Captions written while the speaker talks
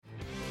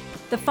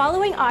The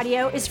following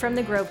audio is from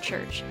the Grove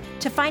Church.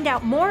 To find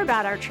out more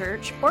about our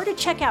church or to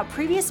check out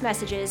previous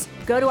messages,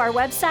 go to our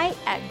website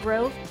at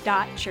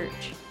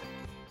grove.church.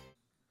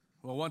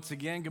 Well, once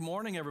again, good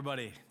morning,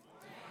 everybody.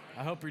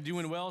 I hope you're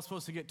doing well. It's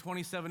supposed to get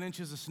 27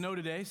 inches of snow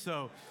today,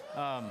 so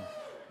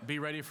be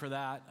ready for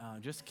that.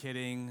 Just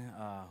kidding.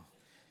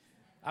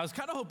 I was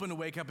kind of hoping to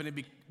wake up and it'd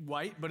be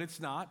white, but it's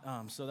not,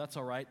 so that's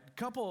all right.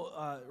 Couple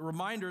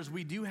reminders,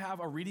 we do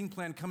have a reading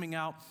plan coming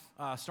out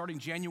starting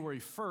January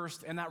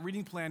 1st, and that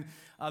reading plan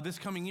this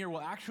coming year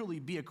will actually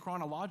be a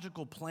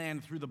chronological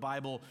plan through the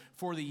Bible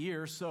for the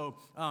year. So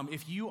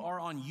if you are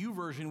on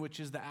YouVersion, which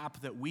is the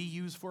app that we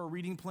use for a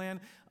reading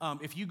plan,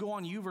 if you go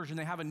on YouVersion,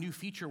 they have a new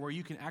feature where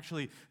you can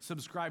actually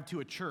subscribe to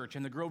a church,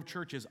 and the Grove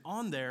Church is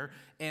on there,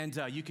 and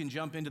you can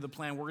jump into the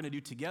plan we're going to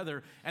do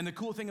together. And the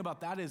cool thing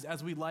about that is,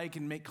 as we like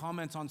and make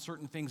comments on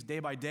certain things day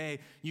by day,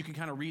 you can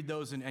kind of read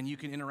those and you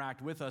can interact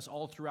with us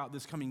all throughout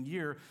this coming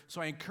year.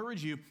 So I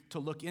encourage you to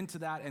look into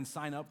that and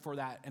sign up for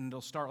that. And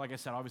it'll start, like I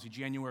said, obviously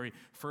January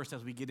 1st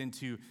as we get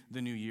into the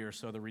new year.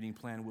 So the reading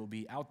plan will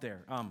be out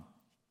there.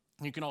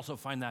 You can also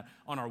find that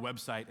on our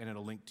website, and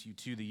it'll link you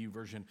to the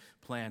YouVersion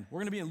plan. We're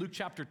going to be in Luke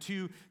chapter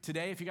 2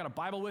 today. If you got a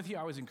Bible with you, I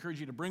always encourage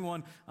you to bring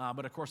one.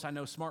 But of course, I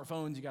know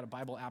smartphones, you got a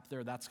Bible app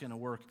there, that's going to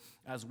work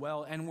as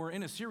well. And we're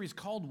in a series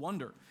called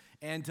Wonder.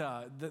 And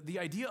the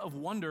idea of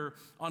wonder,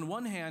 on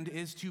one hand,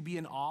 is to be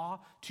in awe,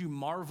 to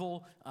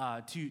marvel,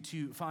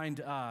 to find,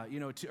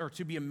 or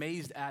to be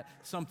amazed at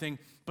something.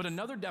 But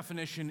another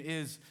definition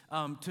is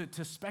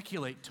to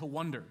speculate, to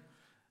wonder.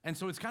 And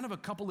so it's kind of a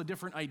couple of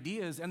different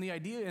ideas. And the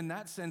idea in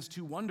that sense,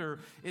 to wonder,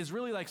 is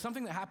really like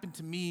something that happened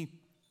to me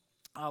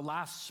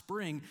last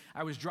spring.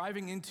 I was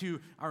driving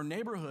into our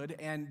neighborhood,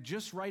 and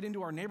just right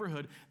into our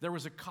neighborhood, there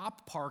was a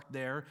cop parked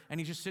there, and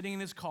he's just sitting in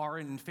his car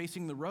and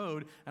facing the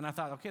road. And I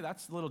thought, okay,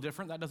 that's a little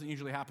different. That doesn't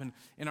usually happen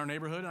in our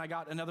neighborhood. And I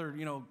got another,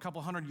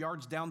 couple hundred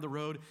yards down the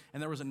road,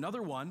 and there was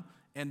another one.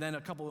 And then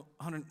a couple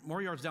hundred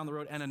more yards down the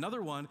road, and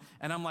another one,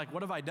 and I'm like,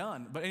 what have I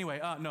done? But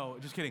anyway, no,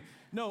 just kidding.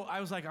 No,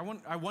 I was like,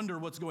 I wonder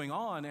what's going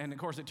on, and of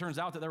course, it turns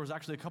out that there was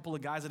actually a couple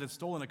of guys that had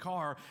stolen a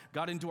car,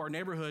 got into our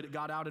neighborhood,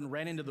 got out and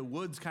ran into the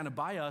woods kind of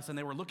by us, and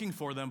they were looking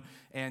for them,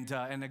 and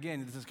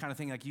again, this is kind of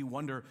thing like you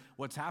wonder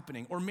what's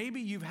happening. Or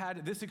maybe you've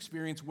had this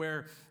experience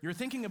where you're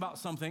thinking about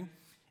something,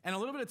 and a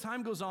little bit of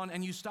time goes on,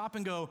 and you stop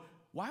and go,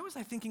 why was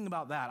I thinking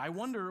about that? I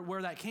wonder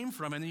where that came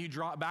from. And then you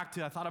drop back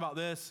to, I thought about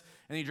this,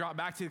 and you drop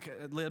back to,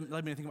 led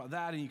me to think about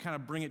that, and you kind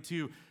of bring it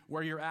to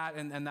where you're at,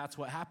 and that's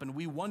what happened.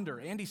 We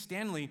wonder. Andy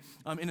Stanley,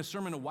 in a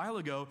sermon a while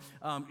ago,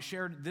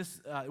 shared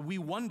this, we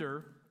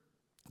wonder,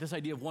 this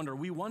idea of wonder.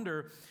 We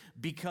wonder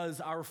because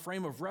our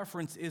frame of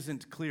reference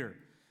isn't clear.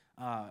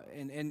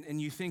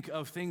 And you think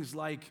of things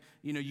like,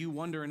 you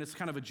wonder, and it's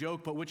kind of a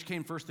joke, but which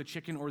came first, the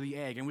chicken or the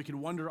egg? And we could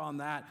wonder on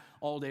that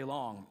all day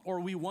long. Or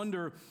we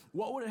wonder,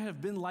 what would it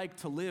have been like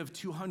to live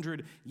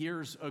 200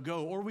 years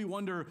ago? Or we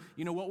wonder,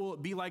 what will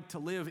it be like to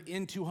live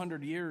in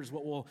 200 years?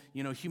 What will,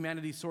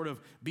 humanity sort of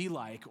be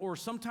like? Or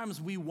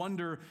sometimes we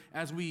wonder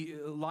as we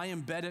lie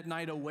in bed at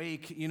night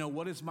awake,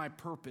 what is my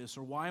purpose?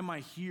 Or why am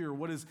I here?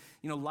 What is,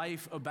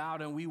 life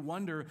about? And we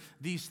wonder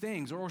these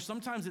things. Or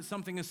sometimes it's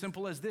something as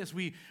simple as this.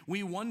 We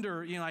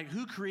wonder, like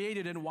who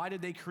created and why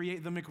did they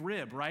create the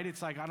McRib, right?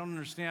 It's like, I don't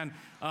understand.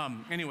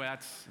 Anyway,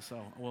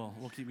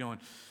 we'll keep going.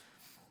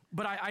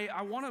 But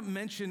I want to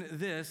mention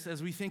this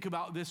as we think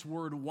about this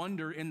word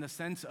wonder in the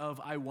sense of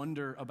I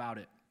wonder about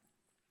it.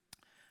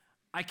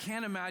 I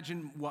can't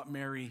imagine what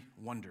Mary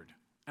wondered.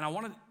 And I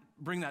want to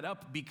bring that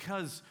up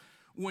because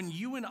when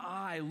you and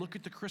I look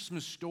at the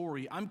Christmas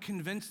story, I'm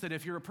convinced that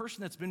if you're a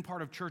person that's been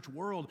part of church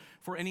world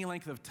for any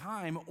length of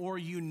time, or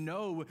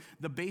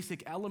the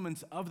basic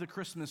elements of the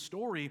Christmas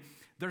story,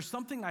 there's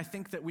something I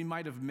think that we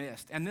might have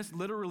missed. And this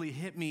literally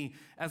hit me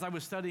as I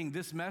was studying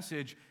this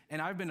message,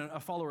 and I've been a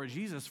follower of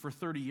Jesus for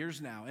 30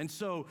 years now. And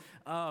so,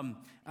 and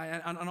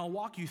I'll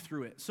walk you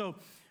through it. So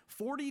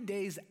 40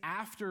 days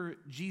after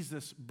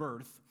Jesus'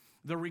 birth,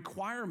 the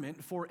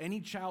requirement for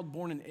any child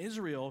born in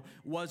Israel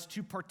was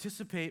to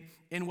participate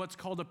in what's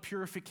called a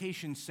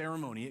purification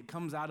ceremony. It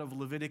comes out of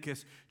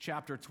Leviticus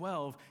chapter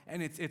 12,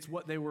 and it's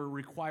what they were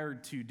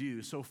required to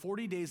do. So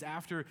 40 days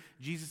after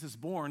Jesus is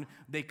born,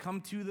 they come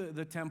to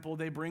the temple.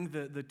 They bring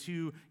the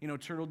two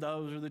turtle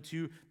doves or the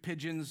two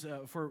pigeons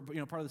for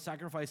part of the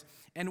sacrifice.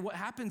 And what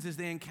happens is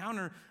they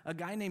encounter a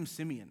guy named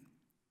Simeon.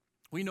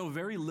 We know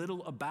very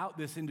little about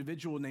this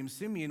individual named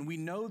Simeon. We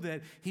know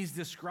that he's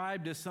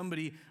described as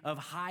somebody of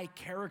high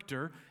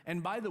character.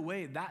 And by the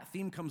way, that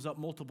theme comes up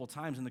multiple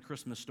times in the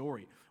Christmas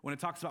story. When it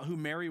talks about who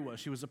Mary was,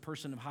 she was a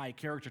person of high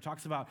character. It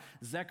talks about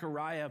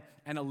Zechariah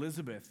and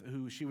Elizabeth,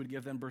 who she would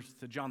give them birth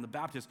to John the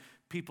Baptist,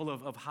 people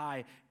of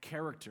high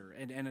character.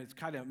 And it's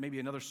kind of maybe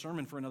another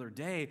sermon for another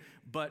day,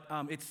 but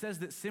it says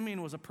that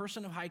Simeon was a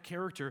person of high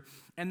character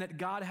and that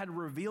God had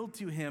revealed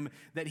to him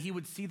that he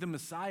would see the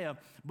Messiah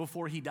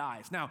before he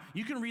dies. Now,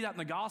 You can read that in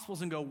the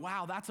Gospels and go,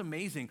 wow, that's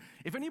amazing.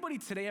 If anybody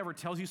today ever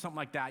tells you something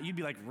like that, you'd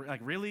be like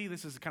really?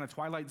 This is kind of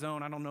Twilight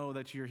Zone. I don't know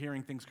that you're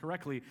hearing things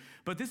correctly.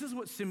 But this is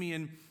what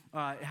Simeon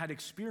had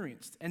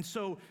experienced. And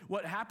so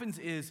what happens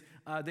is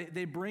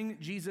they bring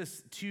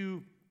Jesus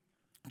to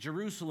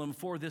Jerusalem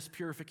for this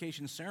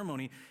purification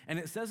ceremony. And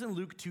it says in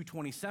Luke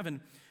 2:27,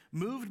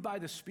 moved by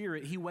the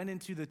Spirit, he went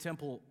into the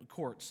temple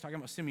courts, talking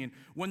about Simeon,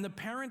 when the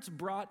parents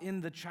brought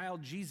in the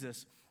child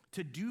Jesus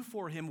to do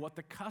for him what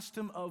the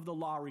custom of the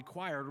law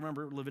required.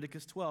 Remember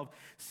Leviticus 12.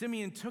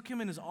 Simeon took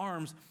him in his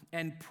arms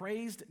and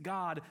praised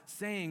God,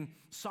 saying,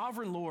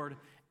 Sovereign Lord,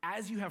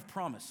 as you have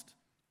promised,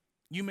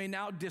 you may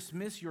now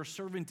dismiss your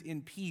servant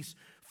in peace,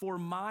 for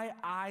my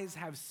eyes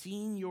have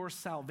seen your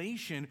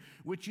salvation,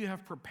 which you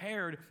have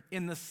prepared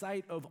in the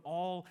sight of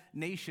all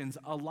nations,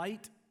 a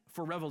light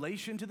for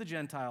revelation to the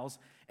Gentiles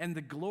and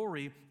the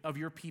glory of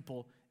your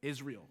people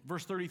Israel.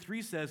 Verse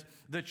 33 says,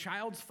 the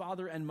child's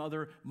father and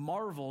mother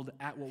marveled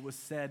at what was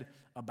said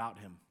about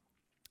him.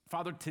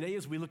 Father, today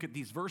as we look at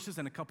these verses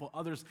and a couple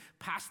others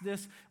past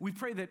this, we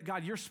pray that,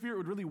 God, your Spirit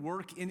would really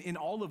work in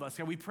all of us.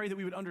 God, we pray that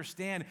we would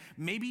understand,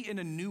 maybe in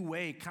a new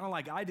way, kind of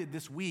like I did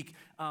this week,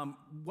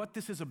 what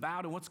this is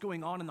about and what's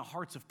going on in the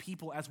hearts of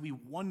people as we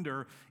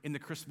wonder in the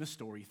Christmas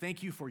story.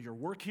 Thank you for your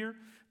work here.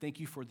 Thank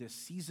you for this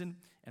season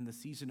and the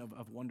season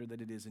of wonder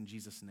that it is. In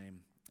Jesus' name,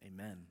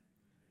 amen.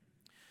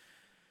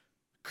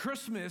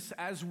 Christmas,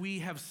 as we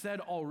have said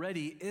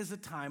already, is a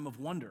time of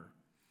wonder.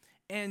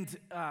 And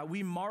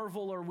we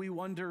marvel or we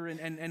wonder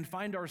and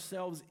find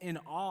ourselves in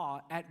awe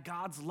at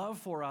God's love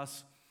for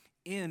us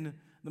in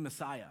the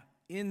Messiah,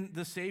 in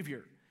the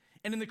Savior.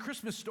 And in the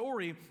Christmas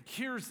story,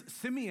 here's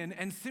Simeon,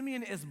 and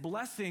Simeon is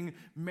blessing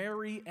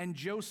Mary and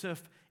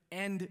Joseph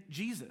and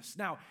Jesus.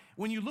 Now,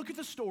 when you look at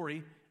the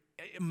story,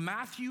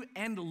 Matthew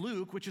and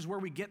Luke, which is where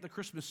we get the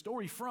Christmas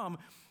story from,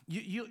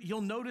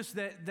 you'll notice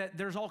that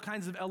there's all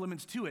kinds of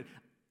elements to it.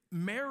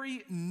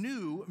 Mary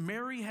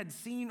had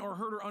seen or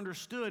heard or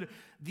understood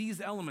these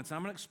elements. And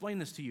I'm going to explain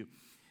this to you.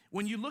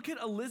 When you look at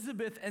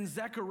Elizabeth and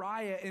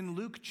Zechariah in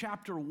Luke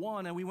chapter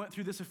 1, and we went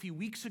through this a few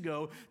weeks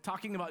ago,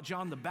 talking about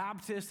John the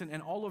Baptist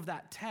and all of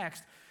that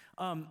text,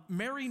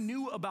 Mary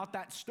knew about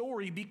that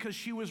story because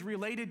she was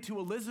related to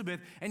Elizabeth,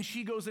 and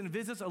she goes and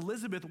visits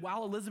Elizabeth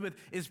while Elizabeth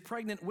is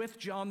pregnant with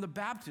John the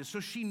Baptist.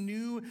 So she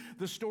knew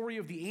the story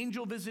of the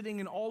angel visiting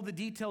and all the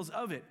details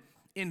of it.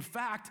 In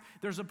fact,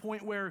 there's a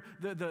point where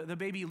the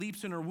baby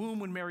leaps in her womb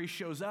when Mary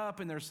shows up,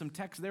 and there's some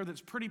text there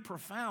that's pretty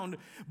profound.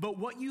 But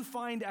what you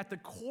find at the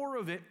core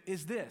of it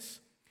is this.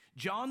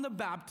 John the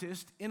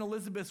Baptist in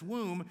Elizabeth's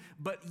womb,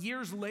 but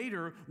years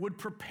later would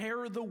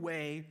prepare the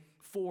way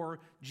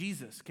for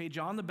Jesus. Okay,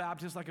 John the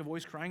Baptist, like a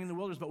voice crying in the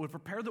wilderness, but would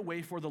prepare the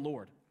way for the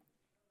Lord.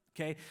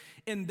 Okay,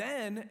 and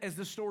then as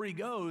the story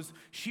goes,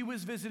 she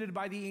was visited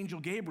by the angel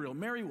Gabriel,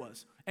 Mary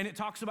was, and it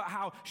talks about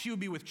how she would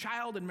be with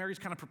child, and Mary's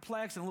kind of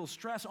perplexed and a little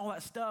stressed, all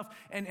that stuff,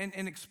 and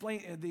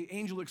the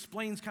angel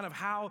explains kind of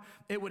how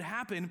it would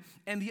happen,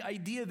 and the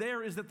idea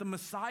there is that the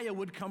Messiah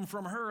would come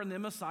from her, and the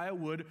Messiah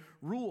would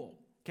rule.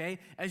 Okay,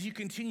 as you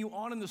continue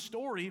on in the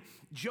story,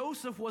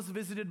 Joseph was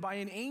visited by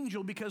an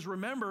angel because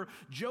remember,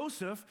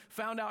 Joseph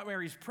found out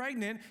Mary's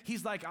pregnant.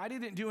 He's like, I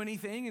didn't do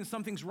anything and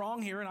something's wrong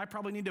here and I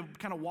probably need to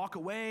kind of walk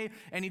away.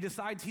 And he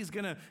decides he's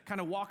going to kind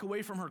of walk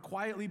away from her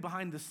quietly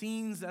behind the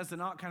scenes as to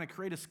not kind of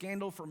create a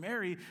scandal for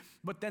Mary.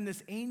 But then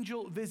this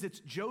angel visits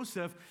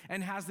Joseph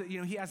and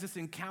he has this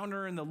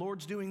encounter and the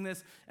Lord's doing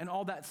this and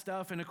all that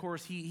stuff. And of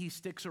course, he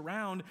sticks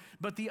around.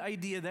 But the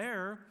idea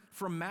there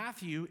from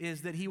Matthew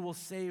is that he will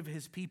save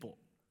his people.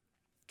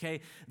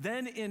 Okay,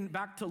 then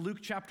back to Luke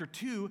chapter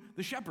 2,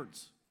 the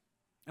shepherds.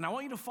 And I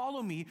want you to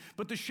follow me,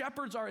 but the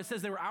shepherds it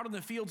says they were out in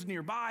the fields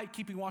nearby,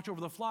 keeping watch over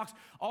the flocks.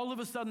 All of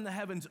a sudden, the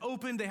heavens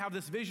opened. They have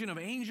this vision of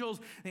angels.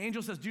 The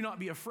angel says, do not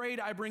be afraid.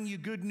 I bring you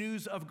good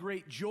news of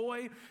great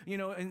joy.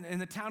 In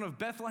the town of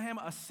Bethlehem,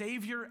 a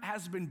Savior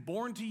has been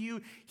born to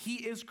you. He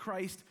is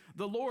Christ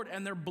the Lord.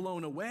 And they're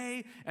blown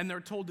away, and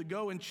they're told to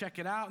go and check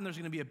it out. And there's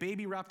going to be a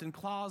baby wrapped in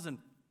cloths and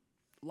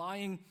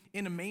lying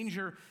in a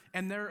manger.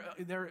 And they're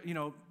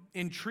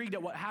intrigued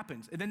at what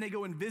happens. And then they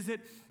go and visit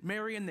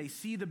Mary and they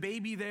see the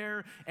baby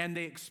there and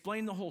they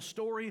explain the whole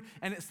story.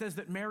 And it says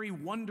that Mary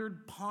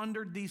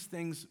pondered these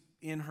things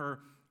in her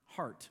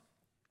heart.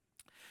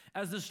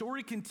 As the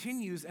story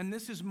continues, and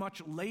this is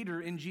much later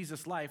in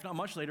Jesus' life, not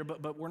much later,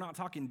 but we're not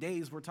talking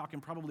days, we're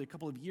talking probably a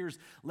couple of years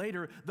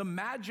later, the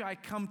Magi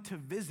come to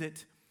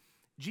visit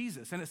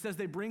Jesus. And it says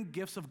they bring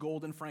gifts of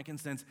gold and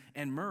frankincense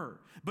and myrrh.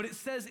 But it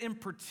says in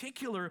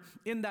particular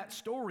in that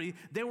story,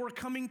 they were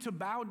coming to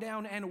bow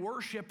down and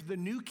worship the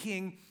new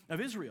king of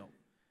Israel.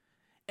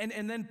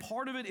 And then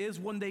part of it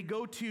is when they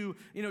go to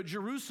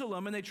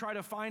Jerusalem and they try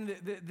to find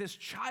this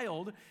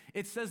child,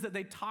 it says that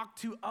they talk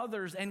to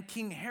others and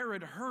King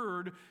Herod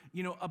heard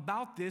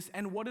about this.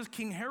 And what does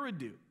King Herod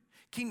do?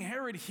 King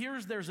Herod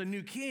hears there's a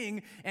new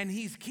king and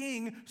he's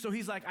king, so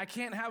he's like, I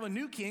can't have a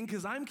new king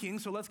because I'm king,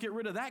 so let's get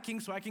rid of that king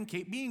so I can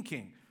keep being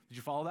king. Did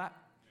you follow that?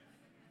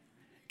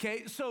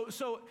 Okay, so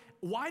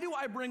why do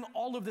I bring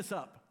all of this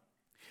up?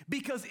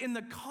 Because in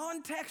the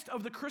context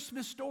of the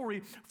Christmas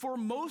story, for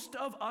most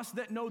of us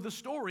that know the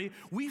story,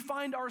 we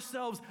find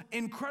ourselves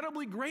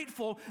incredibly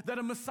grateful that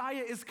a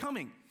Messiah is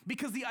coming.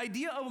 Because the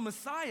idea of a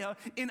Messiah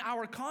in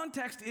our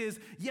context is,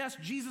 yes,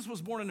 Jesus was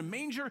born in a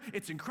manger,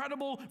 it's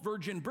incredible,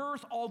 virgin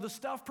birth, all the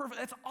stuff, perfect,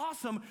 that's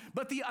awesome.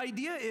 But the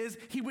idea is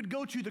he would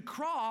go to the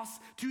cross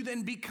to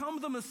then become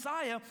the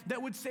Messiah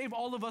that would save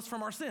all of us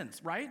from our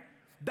sins, right?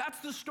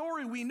 That's the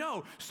story we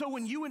know. So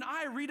when you and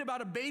I read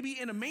about a baby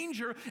in a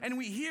manger and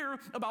we hear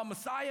about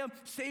Messiah,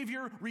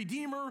 Savior,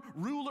 Redeemer,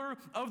 ruler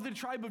of the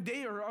tribe of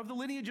David or of the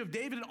lineage of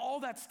David and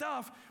all that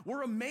stuff,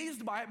 we're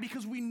amazed by it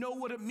because we know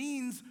what it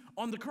means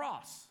on the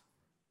cross.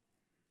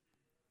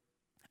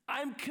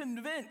 I'm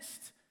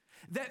convinced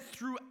that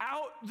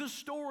throughout the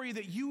story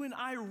that you and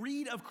I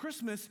read of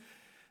Christmas,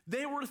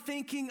 they were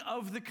thinking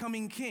of the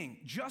coming king,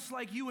 just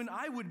like you and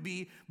I would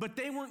be, but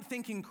they weren't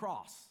thinking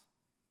cross.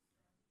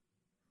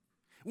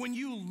 When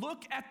you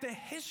look at the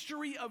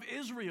history of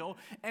Israel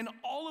and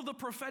all of the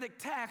prophetic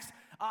text,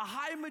 a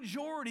high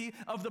majority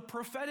of the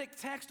prophetic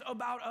text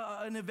about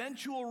an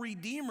eventual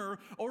redeemer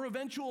or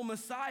eventual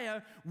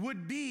Messiah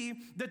would be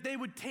that they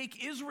would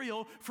take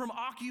Israel from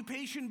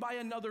occupation by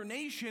another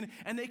nation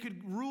and they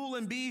could rule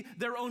and be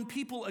their own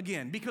people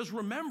again. Because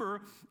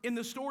remember, in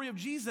the story of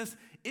Jesus,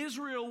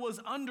 Israel was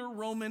under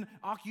Roman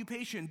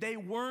occupation. They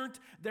weren't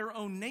their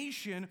own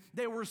nation.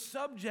 They were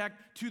subject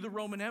to the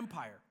Roman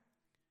Empire.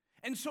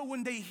 And so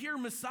when they hear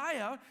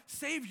Messiah,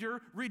 Savior,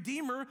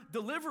 Redeemer,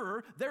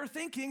 Deliverer, they're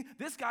thinking,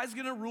 this guy's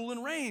gonna rule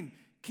and reign.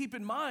 Keep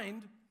in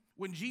mind,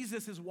 when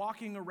Jesus is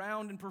walking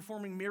around and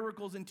performing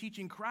miracles and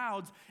teaching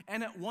crowds,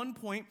 and at one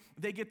point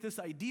they get this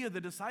idea,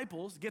 the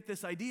disciples get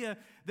this idea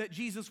that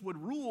Jesus would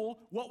rule,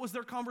 what was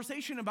their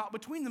conversation about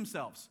between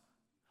themselves?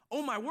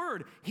 Oh my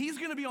word, he's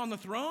gonna be on the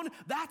throne?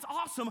 That's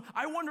awesome.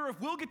 I wonder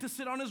if we'll get to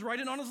sit on his right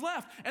and on his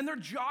left. And they're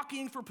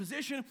jockeying for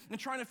position and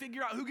trying to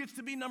figure out who gets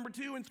to be number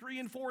 2 and 3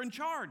 and 4 in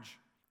charge.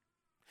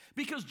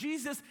 Because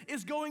Jesus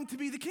is going to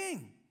be the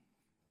king.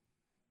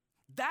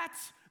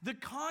 That's the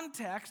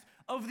context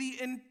of the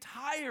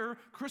entire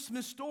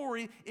Christmas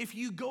story if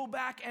you go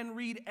back and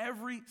read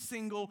every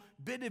single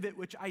bit of it,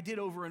 which I did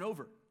over and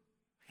over.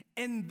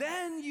 And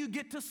then you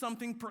get to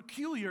something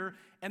peculiar,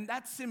 and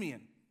that's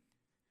Simeon.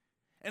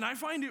 And I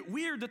find it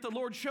weird that the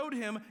Lord showed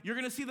him, you're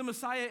going to see the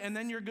Messiah and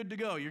then you're good to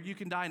go. You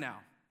can die now.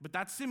 But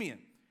that's Simeon.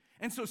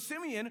 And so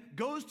Simeon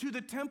goes to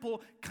the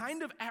temple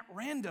kind of at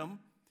random,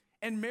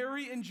 and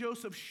Mary and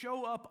Joseph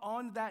show up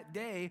on that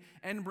day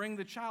and bring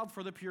the child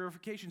for the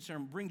purification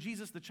ceremony, bring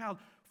Jesus, the child,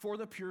 for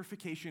the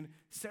purification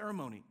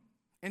ceremony.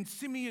 And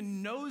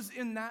Simeon knows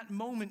in that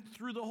moment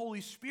through the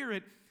Holy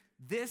Spirit,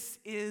 this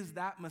is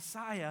that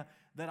Messiah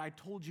that I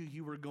told you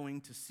you were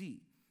going to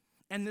see.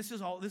 And this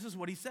is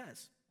what he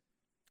says.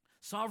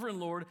 Sovereign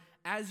Lord,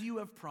 as you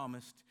have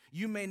promised,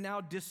 you may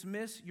now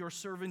dismiss your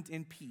servant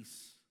in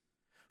peace.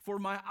 For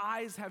my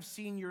eyes have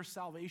seen your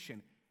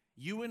salvation.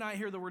 You and I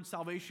hear the word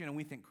salvation and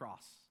we think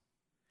cross.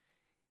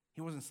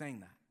 He wasn't saying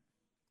that.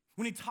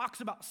 When he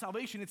talks about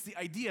salvation, it's the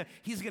idea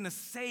he's going to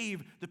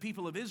save the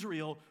people of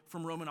Israel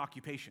from Roman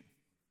occupation.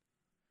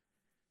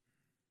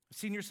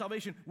 Seen your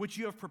salvation, which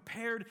you have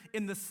prepared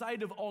in the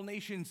sight of all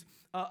nations,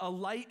 a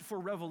light for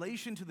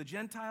revelation to the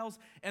Gentiles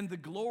and the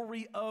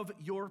glory of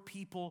your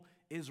people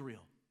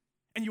Israel.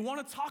 And you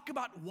want to talk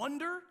about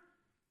wonder?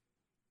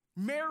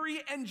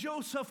 Mary and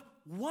Joseph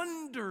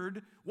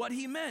wondered what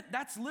he meant.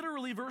 That's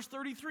literally verse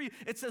 33.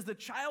 It says the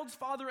child's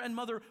father and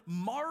mother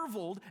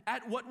marveled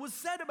at what was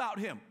said about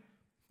him.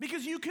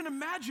 Because you can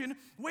imagine,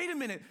 wait a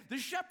minute, the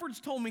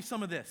shepherds told me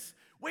some of this.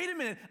 Wait a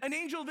minute, an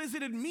angel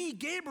visited me,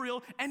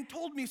 Gabriel, and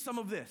told me some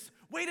of this.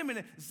 Wait a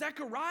minute,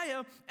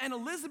 Zechariah and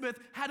Elizabeth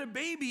had a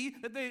baby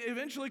that they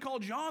eventually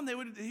called John. He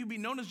would be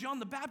known as John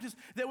the Baptist,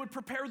 that would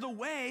prepare the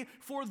way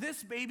for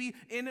this baby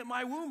in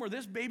my womb, or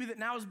this baby that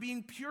now is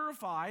being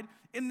purified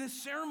in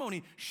this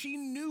ceremony. She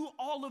knew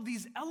all of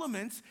these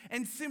elements,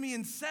 and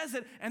Simeon says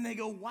it, and they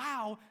go,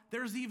 wow,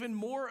 there's even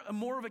more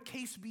of a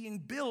case being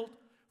built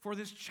for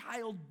this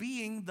child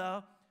being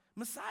the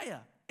Messiah.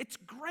 It's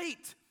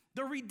great.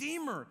 The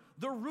Redeemer,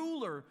 the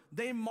ruler,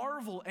 they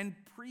marvel. And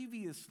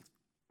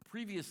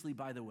previously,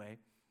 by the way,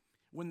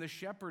 when the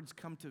shepherds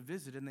come to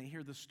visit and they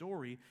hear the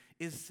story,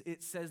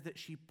 it says that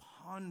she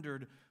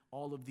pondered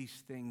all of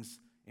these things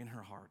in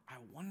her heart. I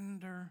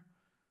wonder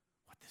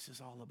what this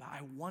is all about.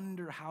 I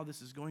wonder how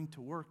this is going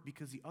to work,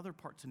 because the other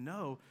part to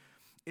know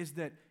is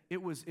that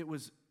it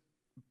was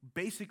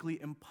basically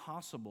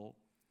impossible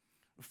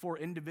for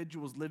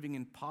individuals living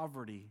in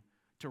poverty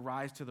to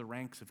rise to the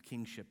ranks of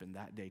kingship in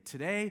that day.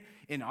 Today,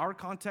 in our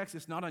context,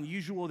 it's not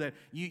unusual that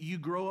you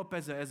grow up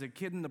as a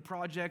kid in the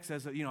projects,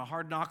 as a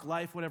hard knock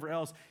life, whatever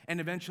else, and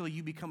eventually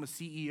you become a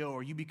CEO,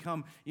 or you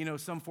become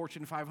some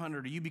Fortune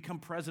 500, or you become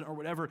president or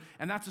whatever,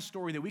 and that's a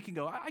story that we can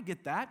go, I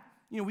get that.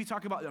 We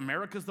talk about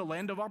America's the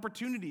land of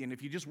opportunity, and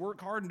if you just work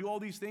hard and do all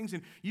these things,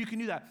 and you can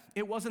do that.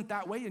 It wasn't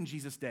that way in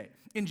Jesus' day.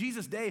 In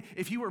Jesus' day,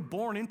 if you were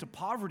born into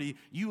poverty,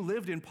 you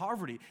lived in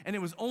poverty, and it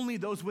was only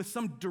those with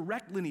some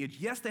direct lineage.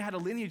 Yes, they had a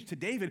lineage to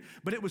David,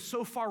 but it was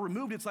so far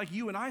removed, it's like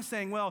you and I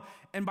saying, well,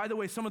 and by the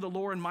way, some of the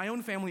lore in my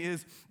own family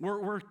is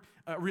we're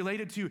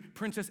related to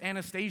Princess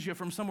Anastasia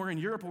from somewhere in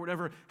Europe or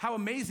whatever. How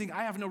amazing,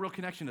 I have no real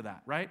connection to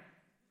that, right?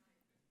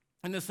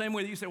 In the same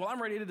way that you say, well, I'm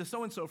related to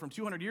so-and-so from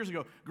 200 years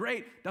ago.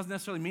 Great, doesn't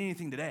necessarily mean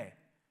anything today.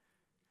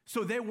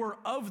 So they were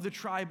of the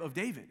tribe of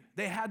David.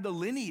 They had the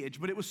lineage,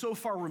 but it was so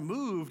far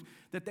removed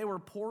that they were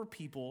poor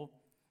people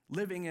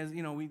living as,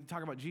 we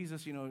talk about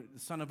Jesus, the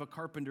son of a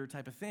carpenter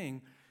type of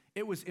thing.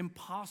 It was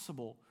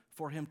impossible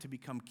for him to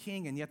become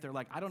king, and yet they're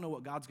like, I don't know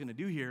what God's going to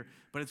do here,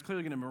 but it's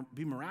clearly going to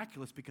be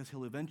miraculous because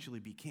he'll eventually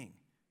be king.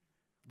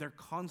 They're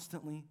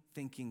constantly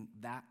thinking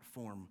that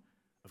form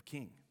of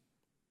king.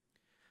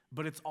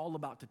 But it's all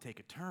about to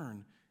take a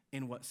turn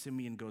in what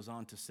Simeon goes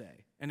on to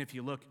say. And if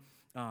you look,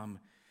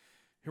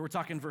 here we're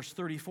talking verse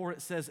 34,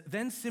 it says,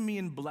 then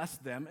Simeon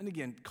blessed them. And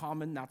again,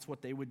 common, that's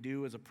what they would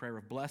do as a prayer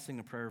of blessing,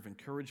 a prayer of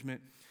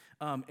encouragement.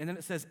 And then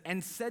it says,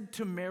 and said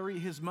to Mary,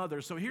 his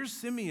mother. So here's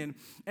Simeon,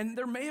 and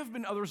there may have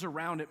been others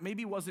around. It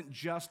maybe wasn't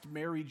just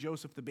Mary,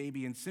 Joseph, the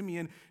baby, and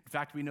Simeon. In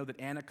fact, we know that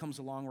Anna comes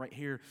along right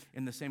here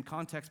in the same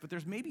context, but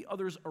there's maybe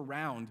others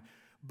around.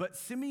 But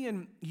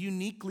Simeon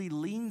uniquely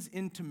leans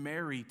into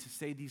Mary to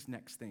say these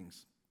next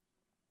things.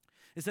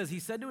 It says, he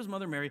said to his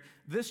mother Mary,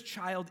 this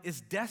child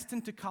is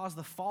destined to cause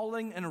the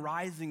falling and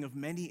rising of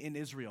many in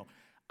Israel.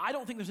 I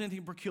don't think there's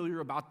anything peculiar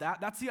about that.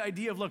 That's the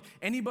idea of, look,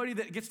 anybody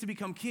that gets to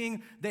become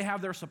king, they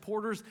have their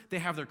supporters, they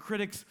have their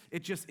critics.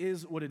 It just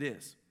is what it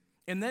is.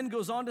 And then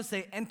goes on to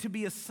say, and to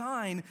be a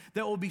sign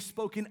that will be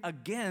spoken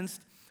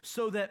against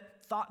so that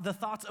the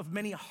thoughts of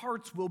many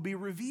hearts will be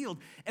revealed.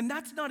 And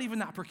that's not even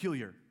that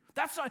peculiar.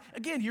 That's not,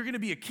 again, you're going to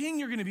be a king,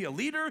 you're going to be a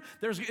leader.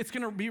 It's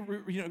going to be,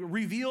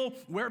 reveal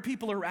where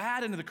people are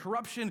at and the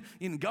corruption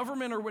in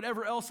government or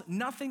whatever else.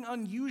 Nothing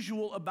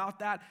unusual about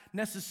that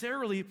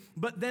necessarily.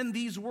 But then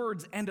these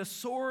words, and a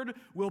sword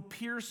will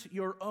pierce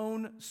your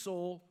own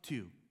soul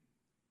too.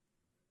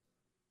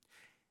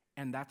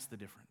 And that's the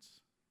difference.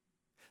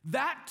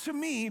 That to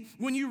me,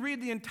 when you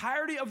read the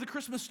entirety of the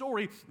Christmas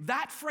story,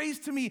 that phrase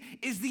to me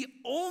is the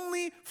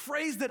only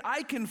phrase that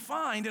I can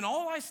find in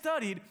all I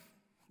studied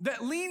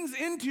that leans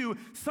into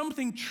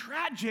something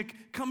tragic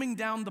coming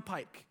down the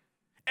pike.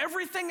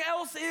 Everything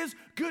else is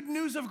good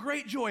news of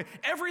great joy.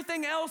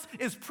 Everything else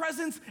is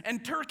presents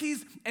and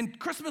turkeys and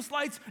Christmas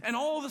lights and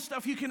all the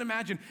stuff you can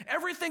imagine.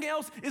 Everything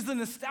else is the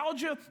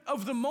nostalgia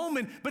of the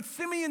moment. But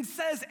Simeon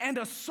says, and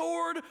a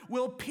sword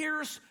will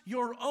pierce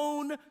your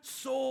own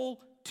soul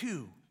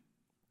too.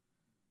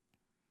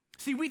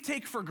 See, we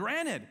take for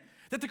granted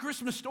that the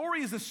Christmas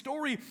story is a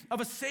story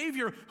of a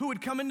Savior who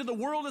would come into the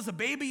world as a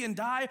baby and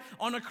die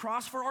on a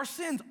cross for our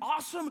sins.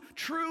 Awesome,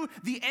 true,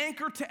 the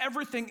anchor to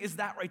everything is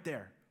that right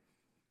there.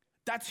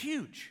 That's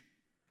huge.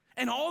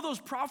 And all those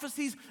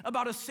prophecies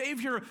about a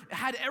Savior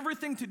had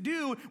everything to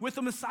do with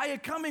the Messiah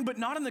coming, but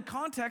not in the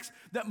context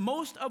that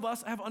most of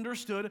us have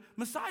understood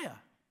Messiah.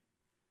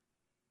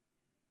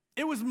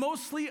 It was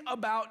mostly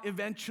about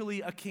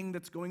eventually a king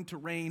that's going to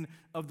reign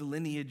of the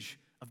lineage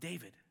of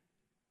David.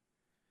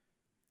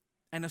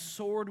 And a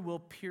sword will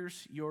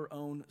pierce your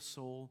own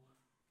soul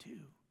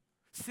too.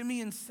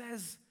 Simeon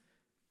says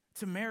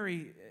to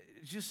Mary,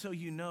 just so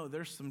you know,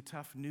 there's some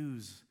tough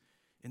news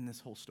in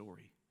this whole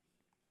story.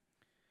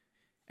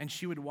 And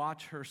she would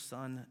watch her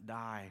son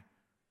die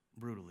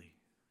brutally.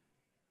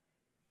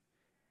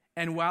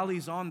 And while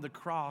he's on the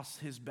cross,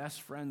 his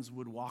best friends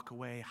would walk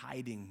away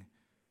hiding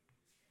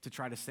to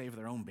try to save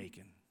their own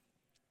bacon.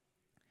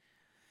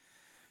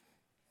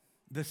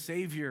 The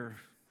Savior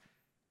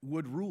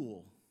would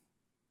rule,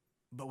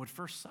 but would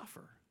first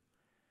suffer.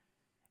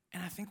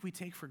 And I think we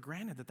take for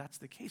granted that that's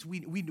the case.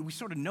 We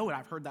sort of know it.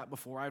 I've heard that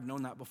before. I've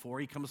known that before.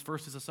 He comes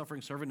first as a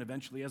suffering servant,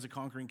 eventually as a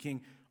conquering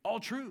king. All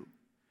true.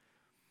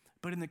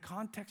 But in the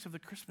context of the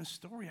Christmas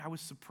story, I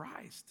was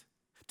surprised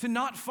to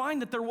not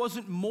find that there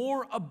wasn't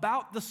more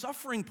about the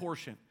suffering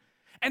portion.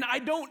 And I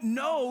don't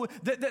know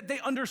that they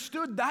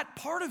understood that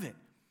part of it.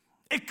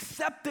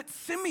 Except that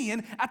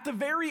Simeon, at the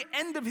very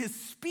end of his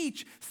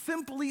speech,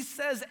 simply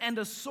says, and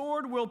a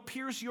sword will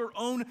pierce your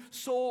own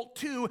soul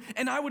too.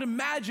 And I would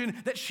imagine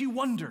that she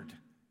wondered,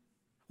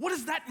 what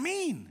does that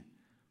mean?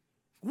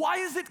 Why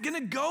is it going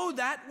to go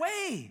that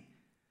way?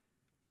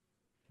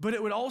 But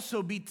it would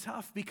also be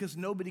tough because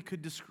nobody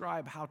could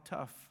describe how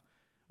tough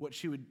what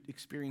she would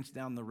experience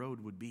down the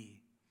road would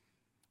be.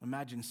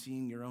 Imagine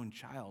seeing your own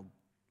child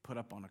put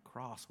up on a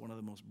cross, one of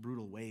the most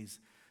brutal ways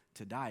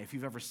to die. If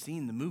you've ever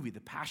seen the movie,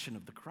 The Passion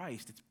of the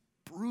Christ, it's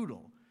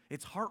brutal.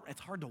 It's hard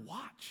to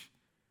watch.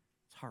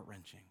 It's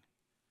heart-wrenching.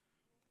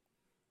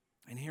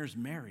 And here's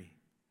Mary.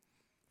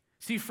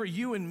 See, for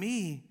you and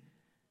me,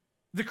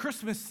 the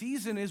Christmas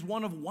season is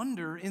one of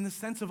wonder in the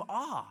sense of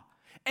awe.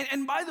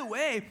 And by the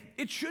way,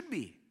 it should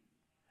be.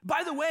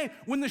 By the way,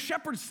 when the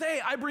shepherds say,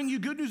 I bring you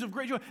good news of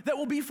great joy, that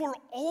will be for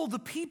all the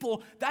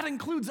people, that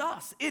includes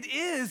us. It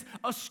is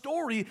a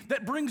story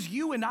that brings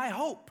you and I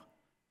hope.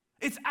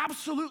 It's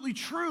absolutely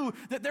true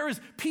that there is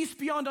peace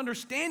beyond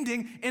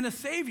understanding in a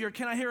Savior.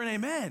 Can I hear an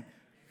amen?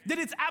 That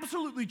it's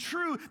absolutely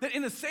true that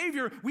in a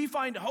Savior we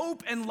find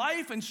hope and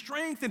life and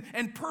strength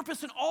and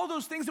purpose and all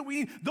those things that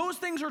we need. Those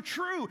things are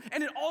true.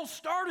 And it all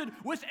started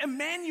with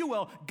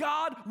Emmanuel,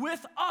 God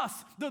with us,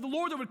 the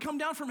Lord that would come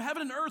down from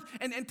heaven and earth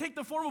and take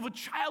the form of a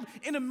child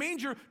in a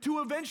manger to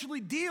eventually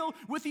deal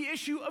with the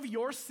issue of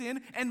your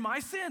sin and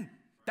my sin.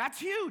 That's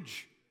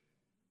huge.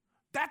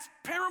 That's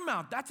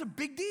paramount. That's a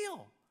big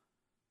deal.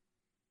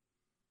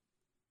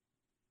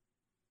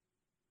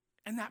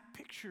 And that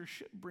picture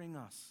should bring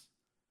us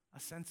a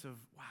sense of,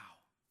 wow,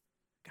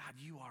 God,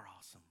 you are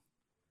awesome.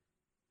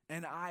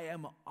 And I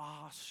am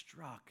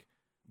awestruck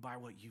by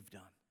what you've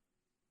done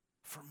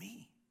for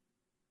me.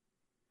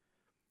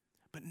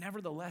 But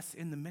nevertheless,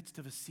 in the midst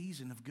of a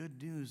season of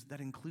good news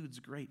that includes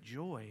great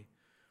joy,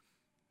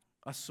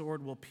 a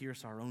sword will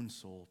pierce our own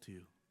soul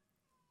too.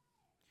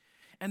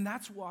 And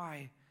that's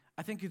why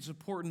I think it's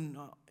important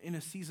in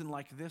a season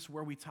like this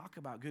where we talk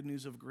about good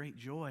news of great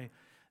joy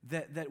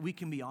that we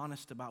can be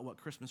honest about what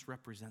Christmas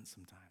represents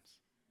sometimes.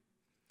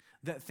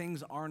 That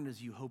things aren't as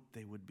you hoped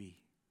they would be.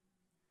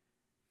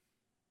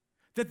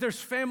 That there's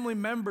family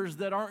members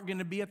that aren't going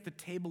to be at the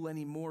table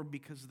anymore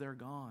because they're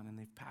gone and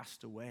they've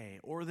passed away.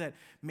 Or that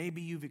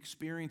maybe you've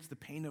experienced the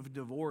pain of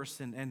divorce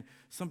and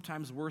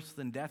sometimes worse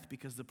than death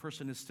because the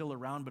person is still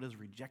around but has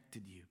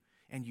rejected you.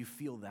 And you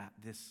feel that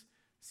this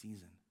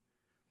season.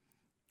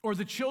 Or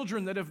the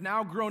children that have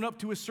now grown up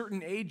to a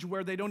certain age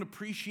where they don't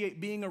appreciate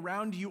being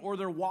around you, or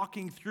they're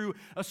walking through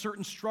a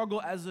certain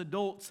struggle as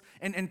adults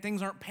and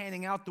things aren't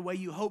panning out the way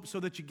you hope, so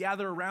that you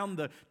gather around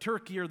the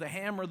turkey or the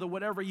ham or the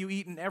whatever you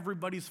eat and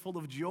everybody's full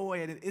of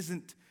joy, and it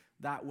isn't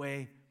that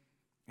way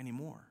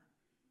anymore.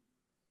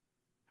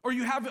 Or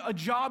you have a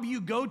job you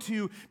go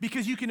to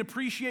because you can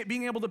appreciate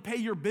being able to pay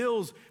your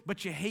bills,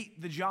 but you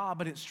hate the job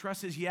and it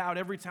stresses you out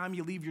every time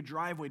you leave your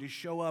driveway to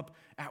show up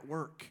at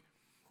work.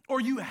 Or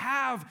you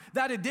have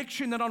that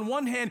addiction that on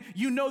one hand,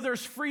 you know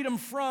there's freedom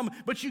from,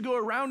 but you go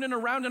around and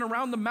around and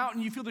around the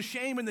mountain, you feel the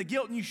shame and the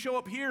guilt, and you show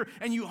up here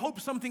and you hope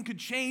something could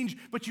change,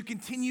 but you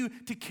continue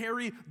to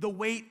carry the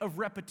weight of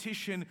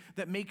repetition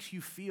that makes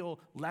you feel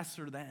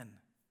lesser than.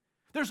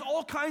 There's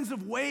all kinds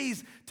of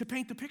ways to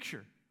paint the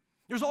picture.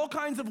 There's all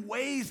kinds of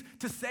ways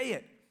to say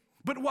it.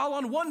 But while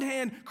on one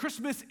hand,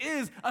 Christmas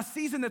is a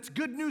season that's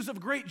good news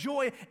of great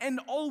joy and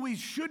always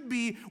should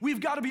be,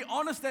 we've got to be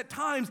honest at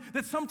times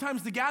that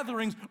sometimes the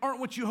gatherings aren't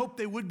what you hoped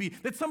they would be.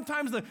 That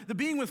sometimes the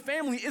being with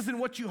family isn't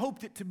what you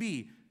hoped it to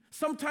be.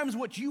 Sometimes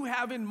what you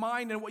have in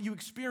mind and what you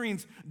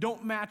experience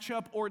don't match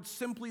up, or it's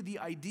simply the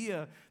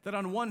idea that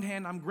on one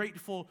hand, I'm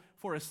grateful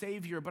for a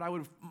Savior, but I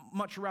would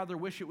much rather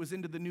wish it was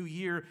into the new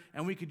year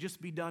and we could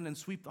just be done and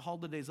sweep the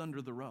holidays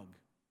under the rug.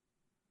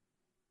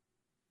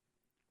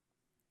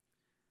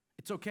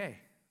 It's okay.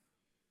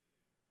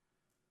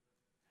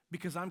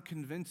 Because I'm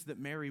convinced that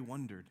Mary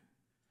wondered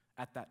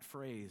at that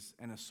phrase,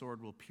 and a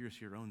sword will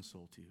pierce your own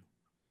soul too.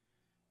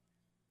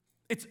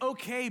 It's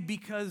okay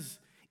because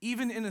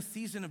even in a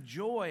season of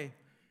joy,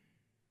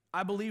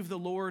 I believe the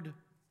Lord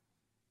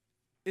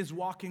is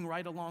walking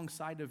right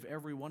alongside of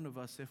every one of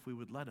us if we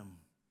would let Him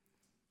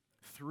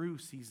through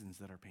seasons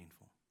that are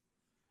painful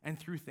and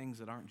through things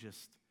that aren't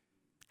just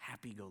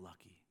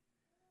happy-go-lucky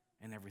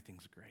and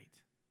everything's great.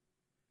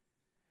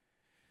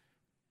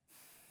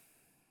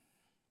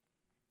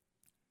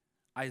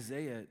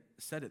 Isaiah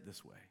said it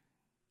this way,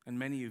 and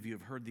many of you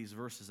have heard these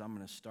verses. I'm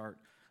going to start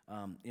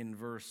in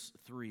verse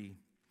 3.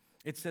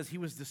 It says, He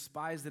was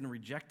despised and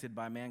rejected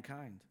by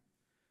mankind,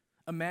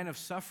 a man of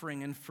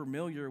suffering and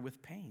familiar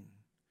with pain.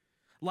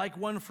 Like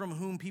one from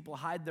whom people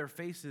hide their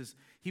faces,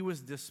 He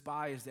was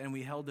despised, and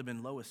we held Him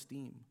in low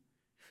esteem.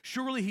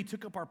 Surely He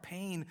took up our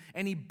pain,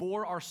 and He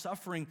bore our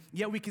suffering,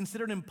 yet we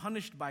considered Him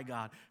punished by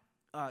God,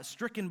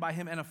 stricken by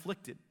Him and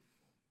afflicted.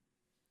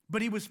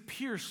 But He was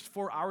pierced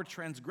for our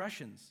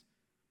transgressions.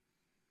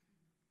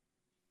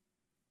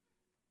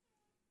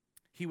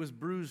 He was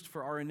bruised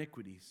for our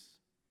iniquities.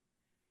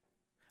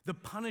 The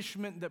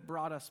punishment that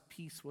brought us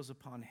peace was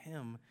upon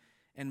Him,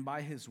 and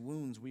by His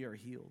wounds we are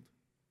healed.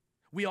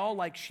 We all,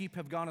 like sheep,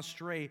 have gone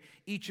astray.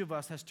 Each of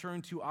us has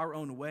turned to our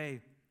own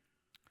way,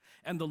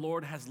 and the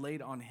Lord has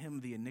laid on Him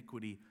the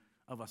iniquity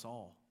of us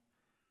all.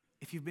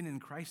 If you've been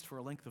in Christ for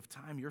a length of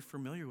time, you're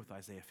familiar with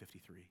Isaiah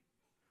 53.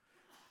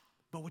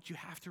 But what you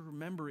have to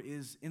remember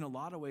is, in a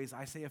lot of ways,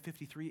 Isaiah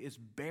 53 is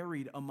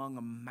buried among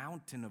a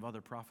mountain of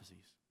other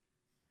prophecies.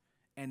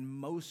 And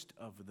most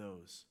of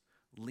those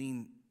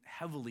lean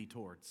heavily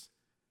towards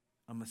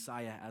a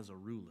Messiah as a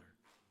ruler,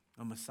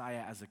 a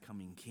Messiah as a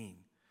coming king,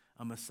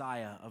 a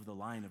Messiah of the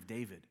line of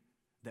David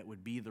that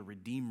would be the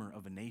redeemer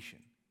of a nation.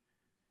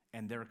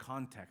 And their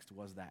context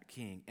was that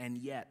king. And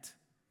yet,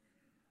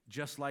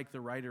 just like the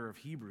writer of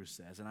Hebrews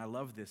says, and I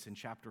love this in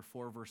chapter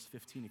 4, verse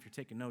 15. If you're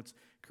taking notes,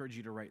 I encourage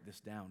you to write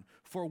this down.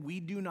 For we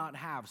do not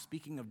have,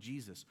 speaking of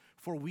Jesus,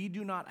 for we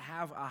do not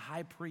have a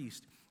high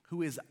priest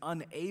who is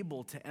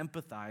unable to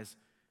empathize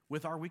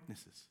with our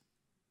weaknesses.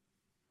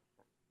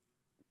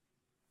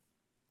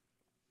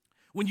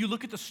 When you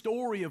look at the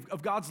story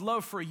of God's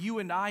love for you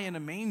and I in a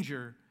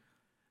manger,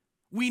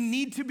 we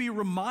need to be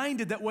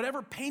reminded that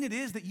whatever pain it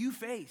is that you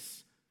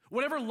face,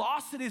 whatever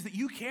loss it is that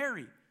you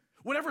carry,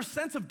 whatever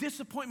sense of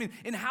disappointment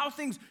in how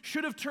things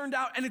should have turned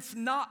out, and it's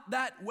not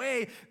that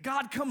way,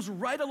 God comes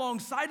right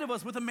alongside of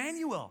us with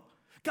Emmanuel.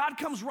 God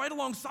comes right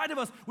alongside of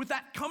us with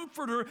that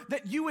comforter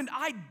that you and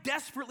I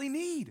desperately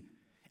need.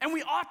 And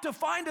we ought to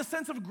find a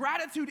sense of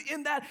gratitude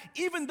in that,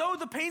 even though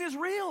the pain is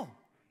real.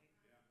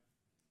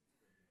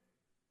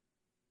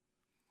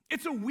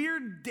 It's a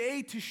weird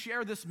day to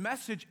share this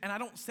message, and I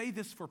don't say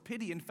this for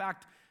pity. In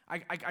fact,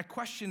 I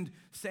questioned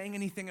saying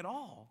anything at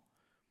all.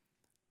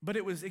 But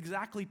it was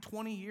exactly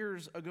 20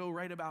 years ago,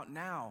 right about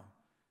now,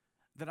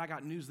 that I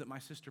got news that my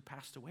sister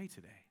passed away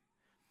today.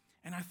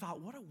 And I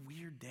thought, what a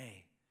weird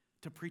day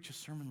to preach a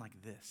sermon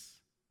like this.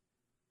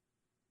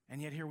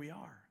 And yet here we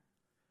are.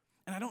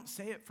 And I don't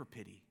say it for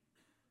pity,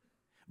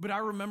 but I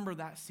remember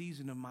that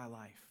season of my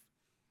life.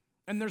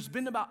 And there's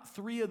been about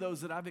 3 of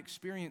those that I've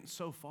experienced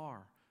so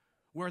far,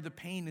 where the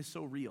pain is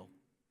so real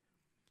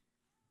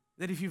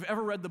that if you've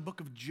ever read the book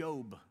of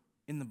Job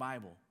in the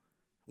Bible,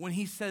 when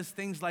he says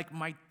things like,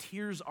 my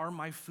tears are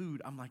my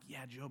food, I'm like,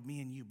 yeah, Job, me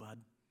and you, bud.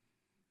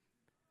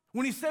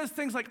 When he says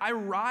things like, I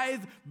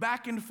writhe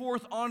back and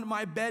forth on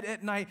my bed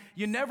at night,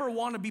 you never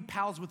want to be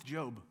pals with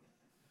Job.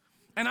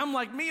 And I'm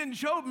like, me and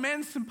Job,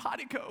 man,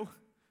 simpatico.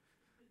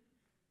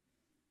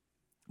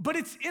 But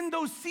it's in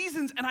those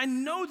seasons, and I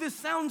know this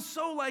sounds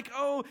so like,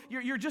 oh,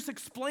 you're just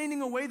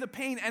explaining away the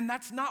pain, and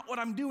that's not what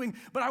I'm doing.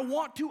 But I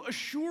want to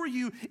assure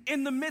you,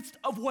 in the midst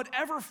of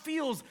whatever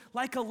feels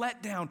like a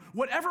letdown,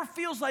 whatever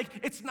feels like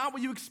it's not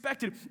what you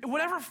expected,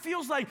 whatever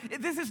feels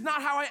like this is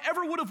not how I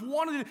ever would have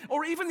wanted it,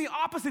 or even the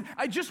opposite,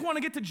 I just want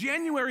to get to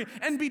January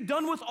and be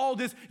done with all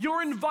this,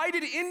 you're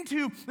invited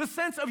into the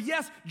sense of,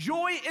 yes,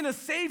 joy in a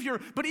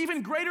Savior, but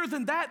even greater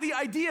than that, the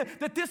idea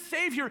that this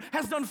Savior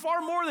has done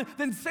far more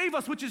than save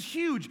us, which is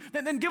huge.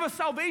 Then give us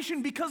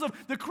salvation because of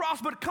the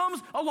cross, but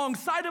comes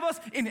alongside of us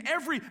in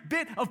every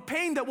bit of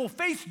pain that we'll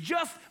face.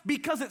 Just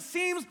because it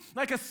seems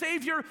like a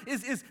Savior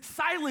is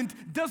silent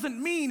doesn't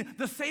mean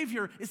the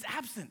Savior is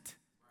absent.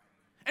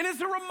 And it's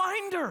a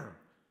reminder.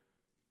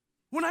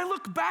 When I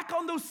look back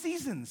on those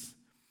seasons,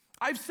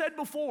 I've said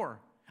before,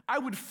 I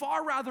would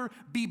far rather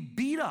be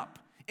beat up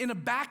in a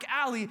back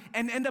alley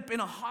and end up in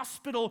a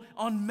hospital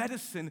on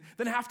medicine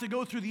than have to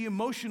go through the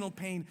emotional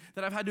pain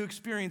that I've had to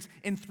experience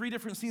in 3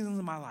 different seasons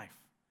of my life.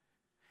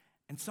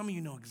 And some of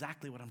you know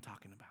exactly what I'm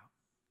talking about.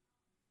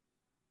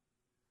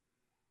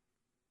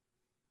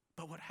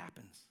 But what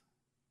happens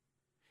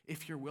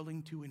if you're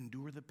willing to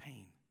endure the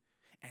pain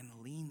and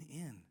lean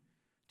in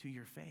to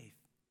your faith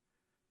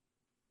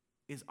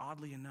is,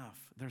 oddly enough,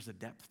 there's a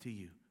depth to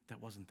you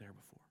that wasn't there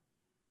before.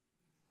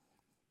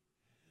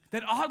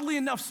 That oddly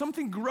enough,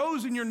 something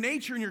grows in your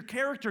nature and your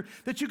character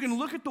that you can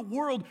look at the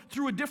world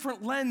through a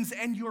different lens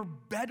and you're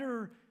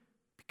better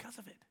because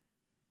of it.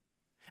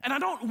 And I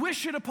don't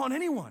wish it upon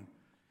anyone.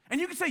 And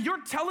you can say,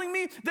 you're telling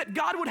me that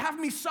God would have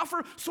me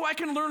suffer so I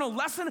can learn a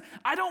lesson?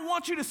 I don't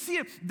want you to see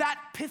it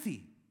that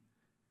pithy.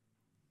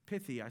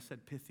 Pithy, I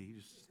said pithy.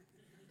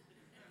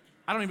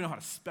 I don't even know how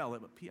to spell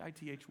it, but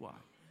P-I-T-H-Y.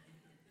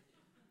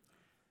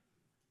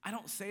 I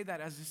don't say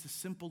that as just a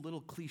simple little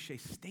cliche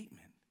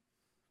statement.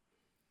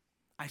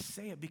 I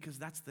say it because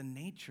that's the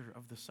nature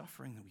of the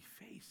suffering that we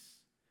face.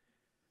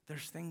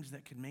 There's things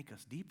that can make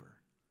us deeper.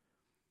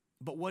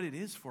 But what it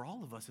is for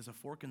all of us is a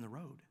fork in the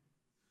road.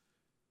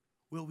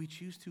 Will we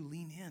choose to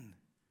lean in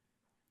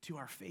to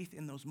our faith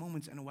in those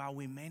moments, and while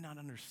we may not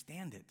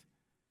understand it,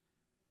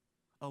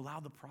 allow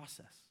the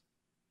process?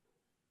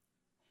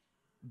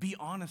 Be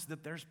honest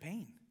that there's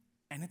pain,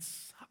 and it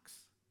sucks.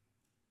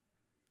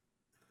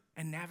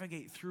 And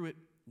navigate through it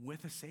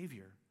with a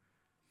Savior.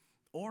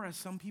 Or as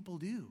some people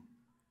do,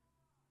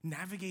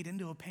 navigate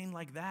into a pain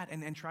like that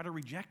and try to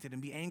reject it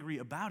and be angry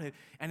about it,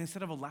 and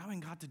instead of allowing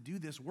God to do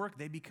this work,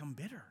 they become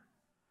bitter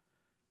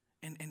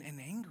and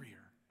angrier.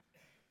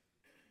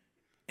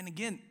 And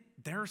again,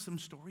 there are some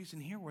stories in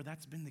here where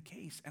that's been the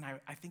case, and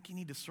I think you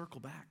need to circle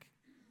back.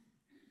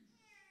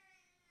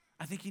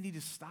 I think you need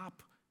to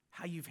stop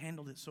how you've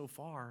handled it so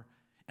far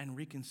and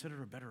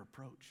reconsider a better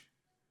approach.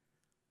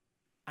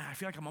 I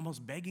feel like I'm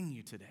almost begging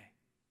you today,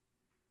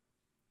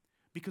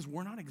 because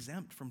we're not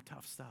exempt from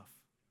tough stuff.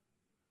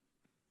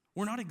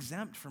 We're not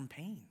exempt from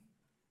pain.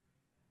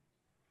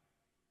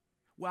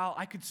 Well,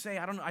 I could say,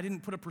 I don't know, I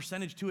didn't put a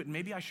percentage to it, and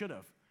maybe I should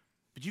have,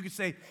 but you could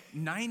say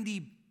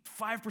 95%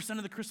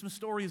 of the Christmas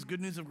story is good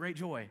news of great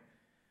joy.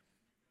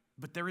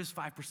 But there is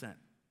 5%,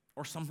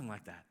 or something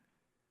like that,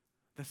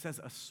 that says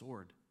a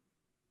sword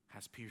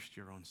has pierced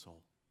your own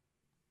soul.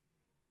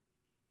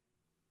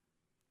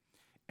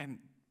 And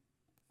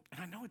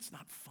I know it's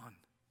not fun.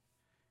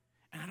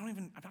 And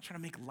I'm not trying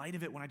to make light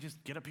of it when I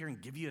just get up here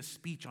and give you a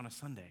speech on a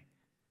Sunday.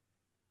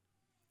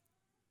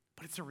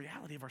 But it's a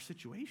reality of our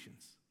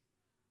situations.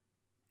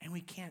 And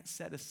we can't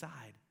set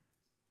aside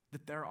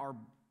that there are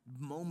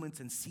moments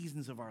and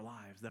seasons of our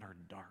lives that are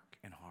dark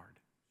and hard.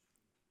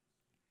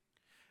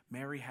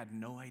 Mary had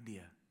no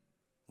idea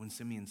when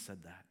Simeon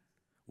said that,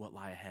 what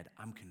lie ahead.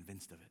 I'm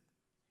convinced of it.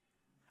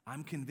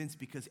 I'm convinced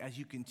because as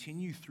you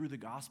continue through the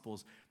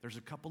Gospels, there's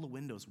a couple of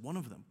windows. One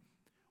of them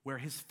where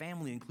his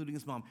family, including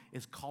his mom,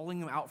 is calling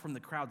him out from the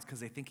crowds because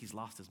they think he's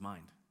lost his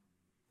mind.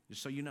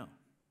 Just so you know.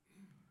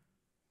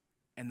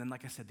 And then,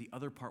 like I said, the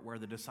other part where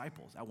the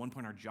disciples at one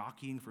point are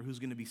jockeying for who's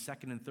going to be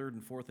second and third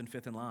and fourth and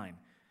fifth in line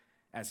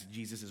as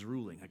Jesus is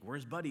ruling. Like, we're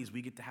his buddies.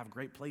 We get to have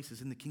great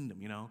places in the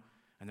kingdom, you know?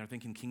 And they're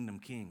thinking kingdom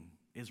king,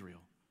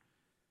 Israel.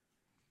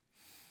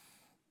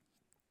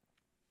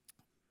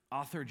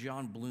 Author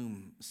John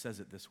Bloom says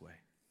it this way.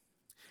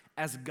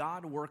 As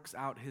God works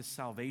out his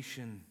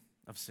salvation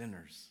of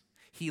sinners,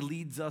 he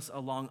leads us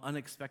along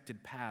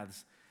unexpected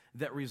paths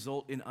that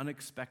result in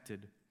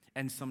unexpected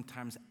and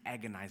sometimes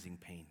agonizing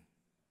pain.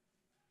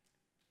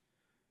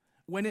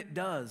 When it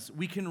does,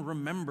 we can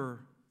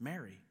remember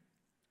Mary.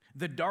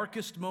 The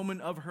darkest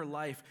moment of her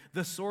life,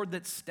 the sword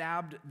that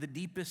stabbed the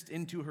deepest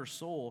into her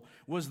soul,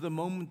 was the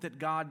moment that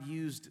God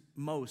used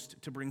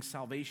most to bring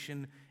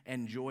salvation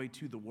and joy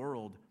to the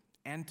world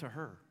and to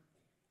her.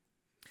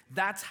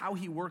 That's how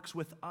he works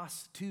with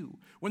us too.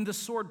 When the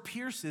sword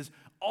pierces,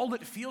 all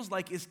it feels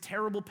like is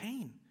terrible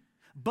pain.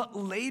 But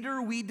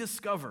later we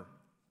discover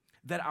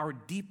that our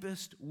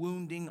deepest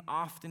wounding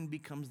often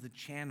becomes the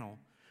channel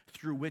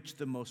through which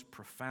the most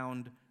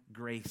profound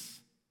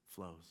grace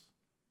flows.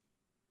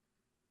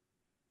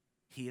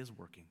 He is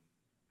working,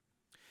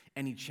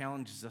 and he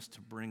challenges us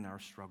to bring our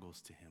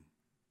struggles to him.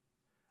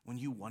 When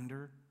you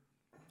wonder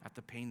at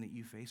the pain that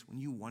you face,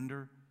 when you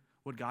wonder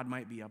what God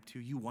might be up to,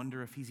 you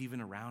wonder if he's even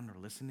around or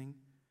listening,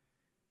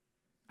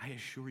 I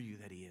assure you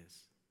that he is.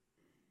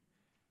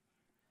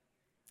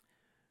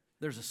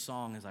 There's a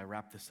song, as I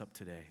wrap this up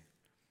today,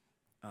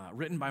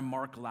 written by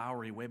Mark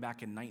Lowry way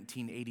back in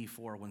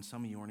 1984 when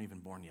some of you weren't even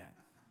born yet.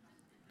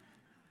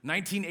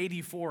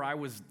 1984, I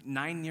was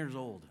 9 years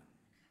old.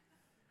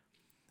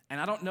 And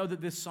I don't know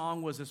that this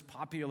song was as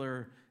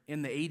popular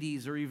in the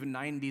 80s or even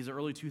 90s or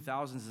early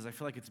 2000s as I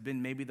feel like it's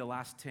been maybe the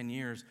last 10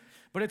 years.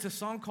 But it's a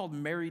song called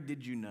Mary,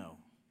 Did You Know?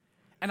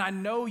 And I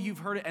know you've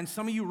heard it, and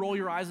some of you roll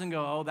your eyes and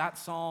go, oh, that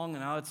song,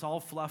 and oh, it's all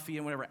fluffy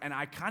and whatever. And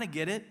I kind of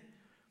get it,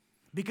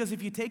 because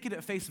if you take it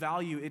at face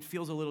value, it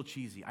feels a little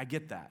cheesy. I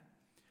get that.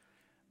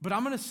 But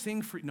I'm going to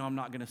sing for you. No, I'm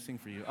not going to sing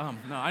for you.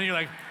 No, and you're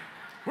like,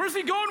 where's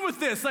he going with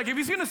this? Like, if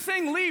he's going to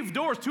sing, leave,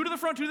 doors, two to the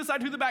front, two to the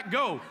side, two to the back,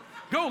 go.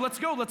 Go, let's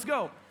go, let's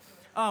go.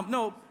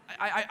 No,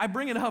 I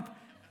bring it up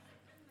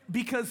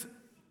because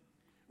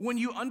when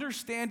you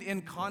understand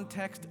in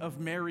context of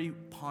Mary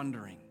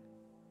pondering,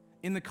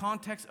 in the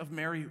context of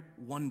Mary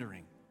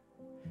wondering,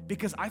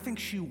 because I think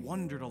she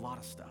wondered a lot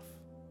of stuff.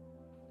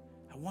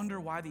 I wonder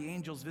why the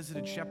angels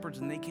visited shepherds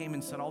and they came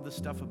and said all this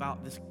stuff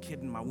about this kid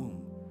in my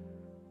womb,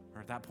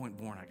 or at that point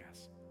born, I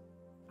guess.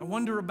 I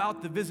wonder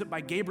about the visit by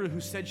Gabriel who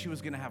said she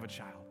was going to have a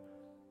child.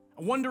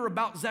 I wonder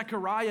about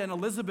Zechariah and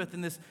Elizabeth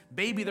and this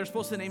baby they're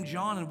supposed to name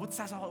John, and what's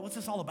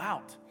this all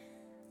about?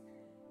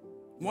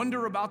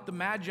 Wonder about the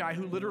Magi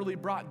who literally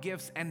brought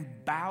gifts and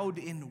bowed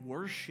in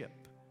worship.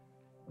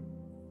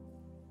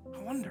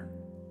 I wonder.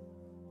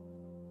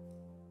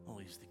 Well,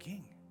 he's the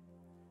king.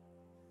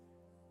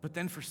 But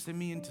then for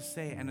Simeon to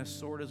say, and a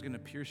sword is going to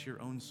pierce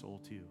your own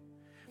soul too.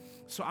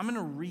 So I'm going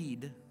to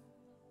read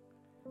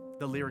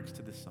the lyrics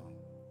to this song.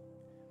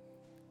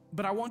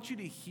 But I want you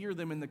to hear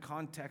them in the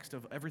context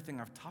of everything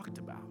I've talked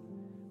about.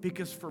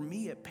 Because for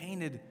me, it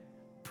painted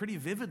pretty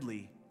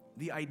vividly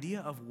the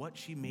idea of what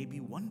she maybe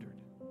wondered.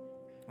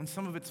 And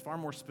some of it's far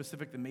more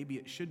specific than maybe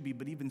it should be,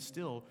 but even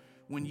still,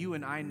 when you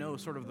and I know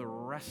sort of the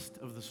rest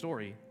of the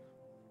story,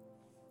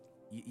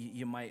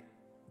 you might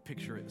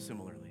picture it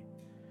similarly.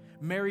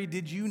 Mary,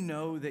 did you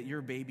know that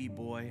your baby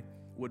boy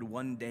would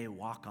one day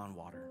walk on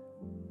water?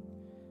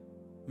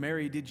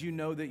 Mary, did you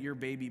know that your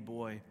baby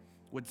boy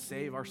would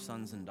save our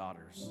sons and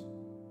daughters?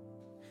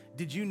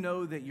 Did you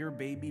know that your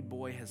baby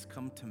boy has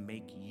come to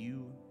make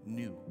you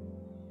new?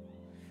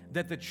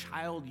 That the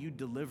child you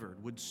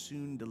delivered would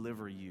soon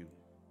deliver you?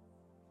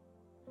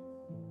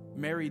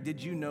 Mary,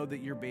 did you know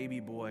that your baby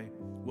boy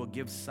will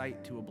give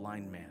sight to a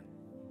blind man?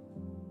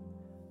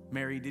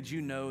 Mary, did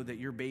you know that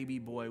your baby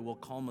boy will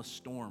calm a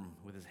storm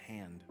with his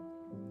hand?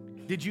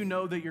 Did you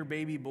know that your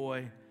baby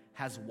boy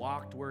has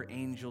walked where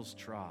angels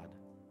trod?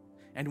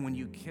 And when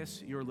you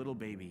kiss your little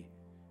baby,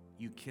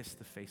 you kiss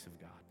the face of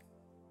God.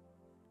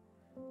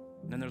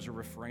 And then there's a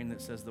refrain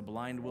that says, the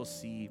blind will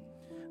see,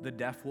 the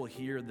deaf will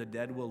hear, the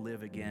dead will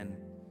live again.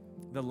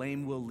 The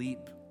lame will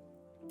leap,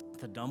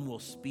 the dumb will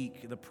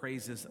speak the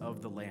praises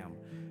of the Lamb.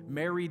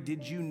 Mary,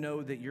 did you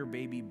know that your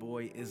baby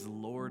boy is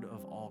Lord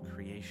of all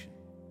creation?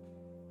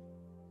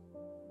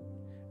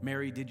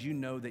 Mary, did you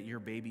know that your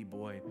baby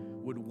boy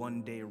would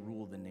one day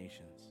rule the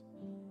nations?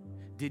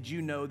 Did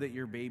you know that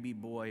your baby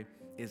boy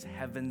is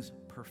heaven's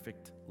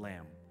perfect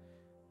Lamb?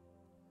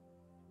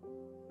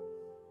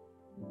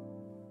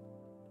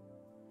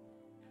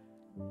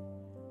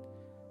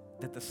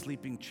 That the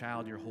sleeping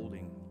child you're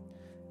holding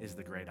is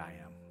the great I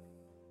am.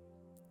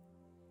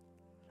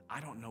 I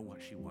don't know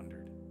what she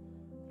wondered.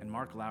 And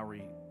Mark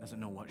Lowry doesn't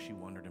know what she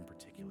wondered in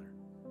particular.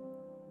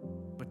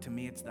 But to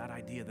me, it's that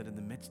idea that in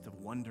the midst of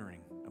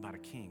wondering about a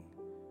king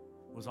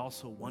was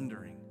also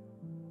wondering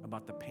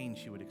about the pain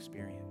she would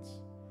experience.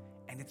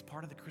 And it's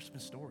part of the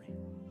Christmas story.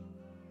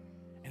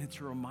 And it's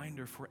a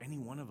reminder for any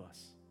one of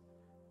us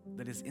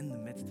that is in the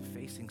midst of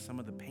facing some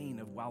of the pain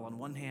of, while on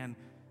one hand,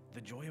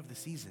 the joy of the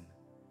season,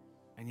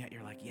 and yet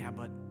you're like, yeah,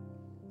 but,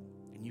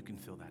 and you can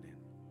fill that in.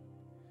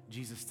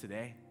 Jesus,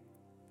 today,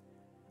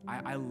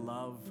 I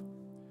love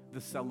the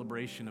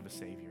celebration of a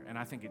Savior, and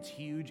I think it's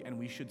huge, and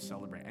we should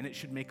celebrate, and it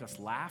should make us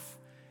laugh,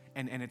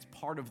 and it's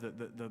part of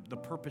the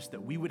purpose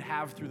that we would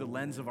have through the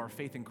lens of our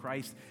faith in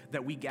Christ,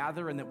 that we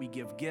gather and that we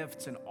give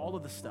gifts and all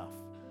of the stuff,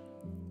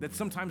 that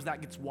sometimes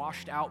that gets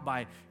washed out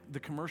by the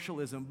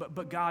commercialism,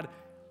 but God,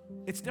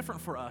 it's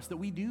different for us that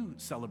we do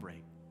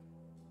celebrate,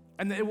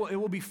 and that it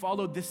will be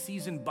followed this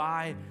season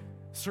by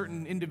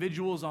certain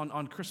individuals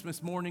on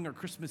Christmas morning or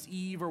Christmas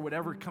Eve or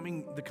whatever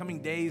the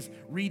coming days,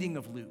 reading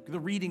of Luke, the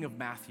reading of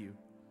Matthew,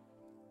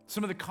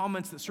 some of the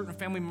comments that certain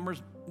family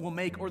members will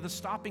make, or the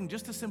stopping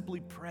just to simply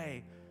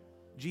pray,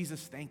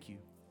 Jesus, thank you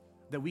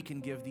that we can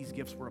give these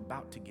gifts we're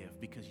about to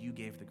give because you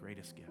gave the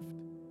greatest gift.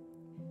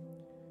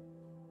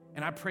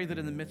 And I pray that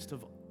in the midst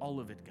of all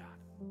of it,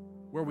 God,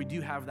 where we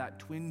do have that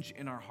twinge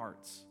in our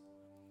hearts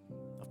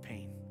of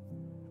pain,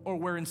 or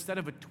where instead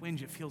of a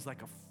twinge, it feels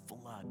like a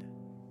flood,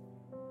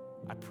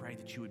 I pray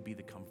that you would be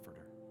the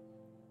comforter.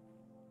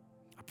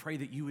 I pray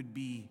that you would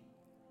be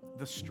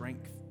the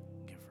strength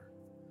giver.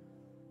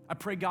 I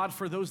pray, God,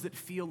 for those that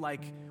feel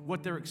like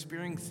what they're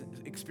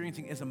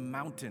experiencing is a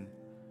mountain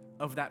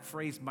of that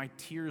phrase, my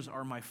tears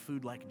are my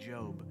food, like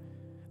Job,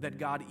 that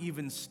God,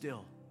 even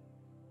still,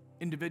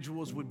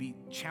 individuals would be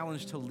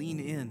challenged to lean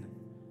in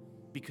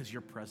because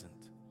you're present.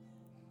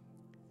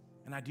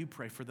 And I do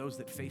pray for those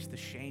that face the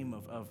shame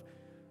of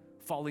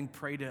falling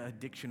prey to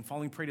addiction,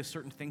 falling prey to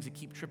certain things that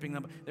keep tripping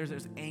them.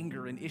 There's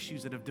anger and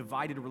issues that have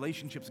divided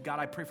relationships. God,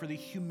 I pray for the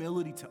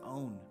humility to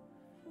own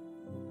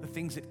the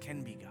things that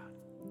can be, God.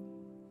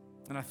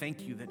 And I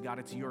thank you that, God,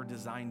 it's your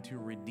design to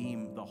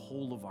redeem the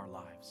whole of our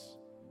lives,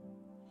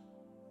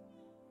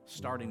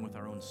 starting with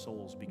our own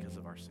souls because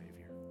of our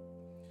Savior.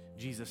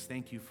 Jesus,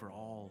 thank you for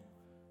all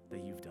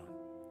that you've done.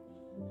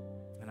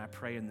 And I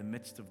pray in the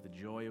midst of the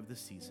joy of the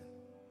season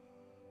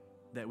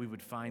that we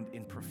would find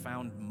in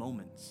profound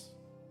moments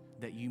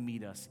that you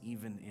meet us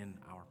even in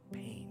our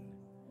pain.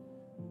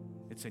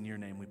 It's in your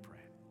name we pray.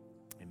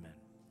 Amen.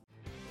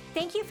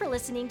 Thank you for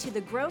listening to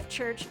the Grove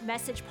Church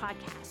Message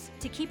Podcast.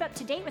 To keep up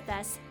to date with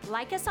us,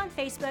 like us on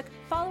Facebook,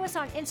 follow us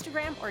on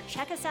Instagram, or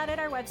check us out at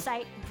our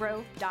website,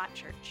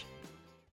 grove.church.